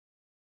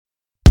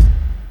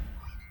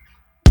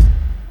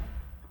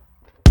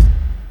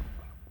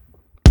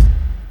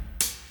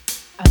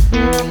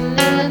been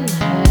in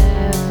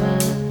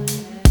heaven,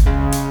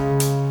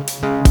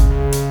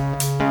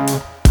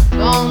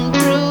 gone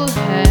through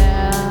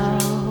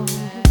hell.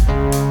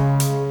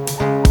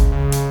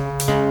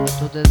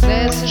 Todas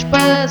essas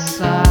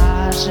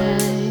passagens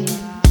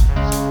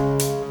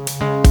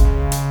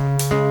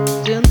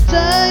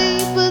tentei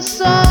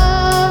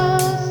passar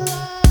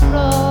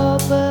para o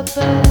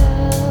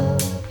papel,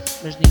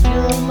 mas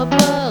nenhuma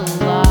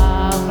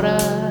palavra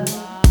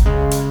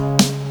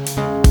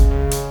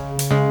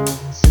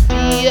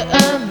sabia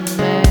a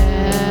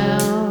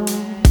mel.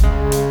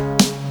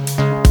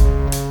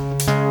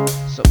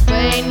 Só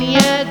pain e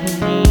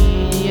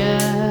agonia,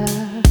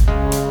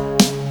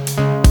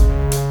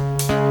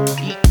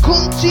 e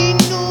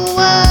continuo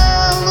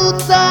a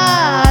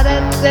lutar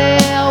até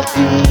ao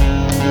fim.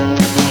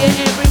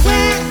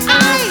 Everywhere I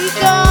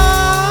go,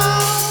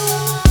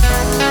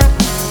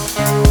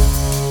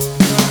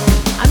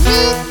 I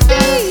meet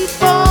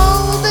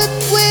people that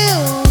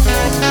will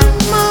make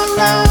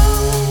tomorrow.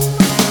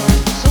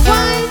 So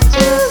why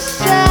to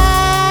say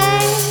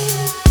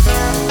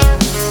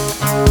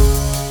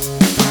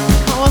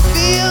how I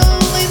feel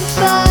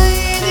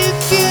inside if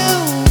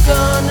you're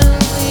gonna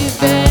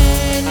leave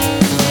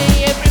anyway?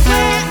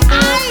 Everywhere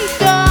I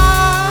go,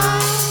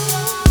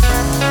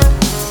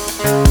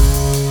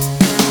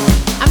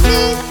 I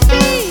meet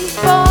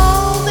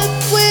people that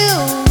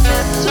will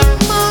live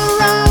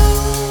tomorrow.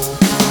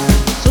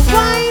 So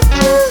why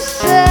to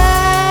say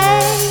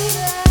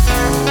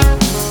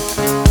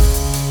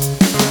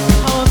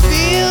how I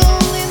feel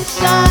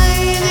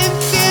inside if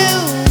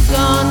you're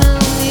gonna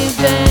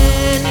leave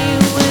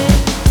anyway?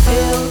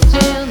 Eu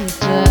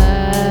tentei,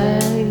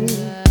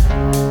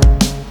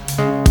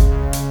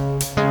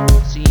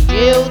 sim,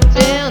 eu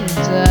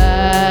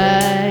tentei.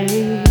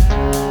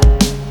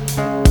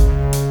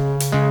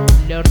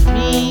 Melhor de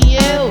mim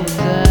eu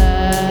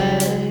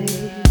dei.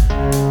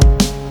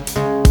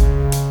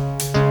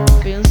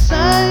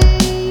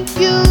 Pensei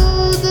que o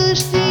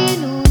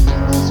destino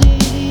nos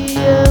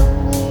iria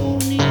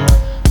unir,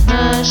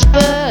 mas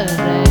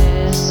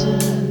parece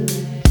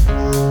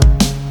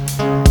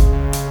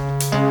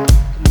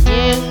que me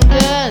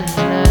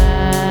enganei.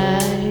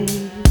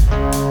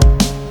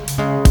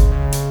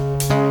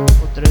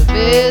 Outra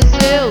vez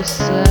eu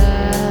sei.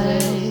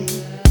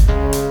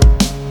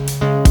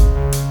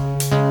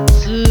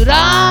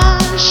 Será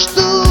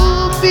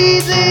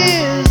estupidez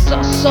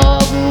ou só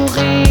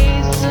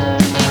burrice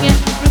minha?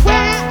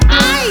 Everywhere I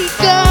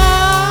go,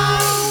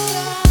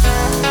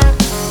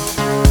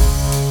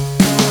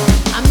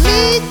 I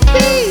meet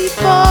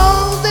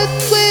people that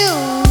will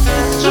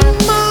live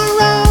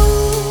tomorrow.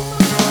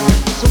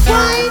 So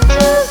why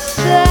to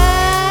say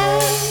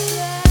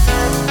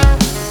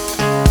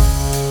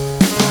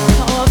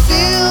how I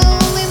feel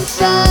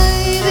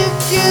inside if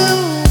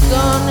you're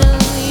gonna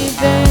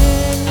leave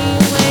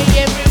anyway?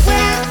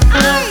 Everywhere I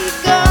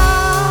go,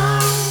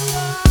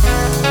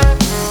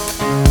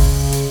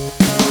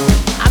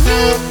 I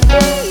meet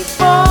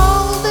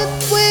people that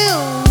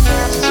will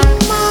live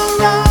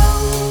tomorrow.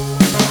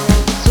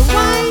 So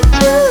why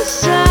to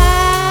say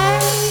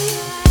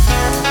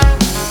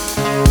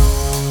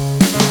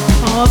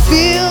how I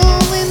feel